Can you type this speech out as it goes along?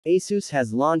Asus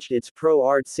has launched its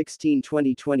ProArt 16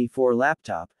 2024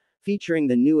 laptop, featuring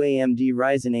the new AMD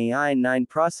Ryzen AI 9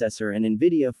 processor and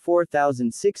Nvidia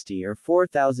 4060 or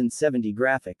 4070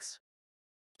 graphics.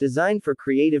 Designed for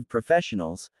creative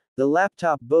professionals, the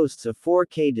laptop boasts a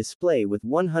 4K display with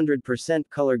 100%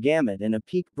 color gamut and a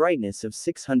peak brightness of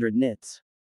 600 nits.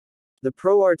 The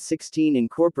ProArt 16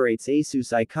 incorporates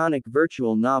Asus' iconic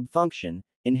virtual knob function,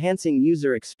 enhancing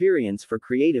user experience for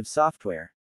creative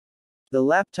software. The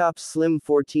laptop's slim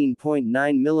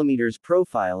 14.9mm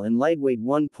profile and lightweight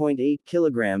 1.8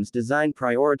 kg design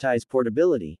prioritize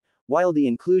portability, while the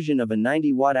inclusion of a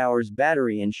 90 Wh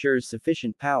battery ensures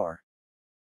sufficient power.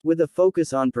 With a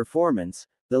focus on performance,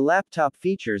 the laptop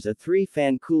features a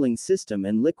 3-fan cooling system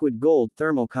and liquid gold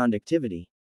thermal conductivity.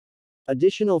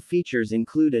 Additional features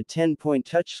include a 10-point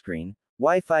touchscreen,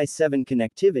 Wi-Fi 7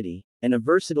 connectivity, and a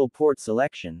versatile port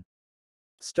selection.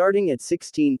 Starting at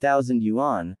 16,000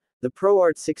 yuan, the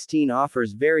ProArt 16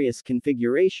 offers various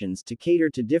configurations to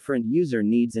cater to different user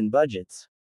needs and budgets.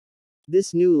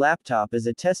 This new laptop is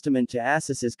a testament to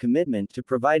Asus's commitment to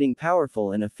providing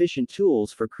powerful and efficient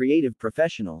tools for creative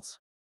professionals.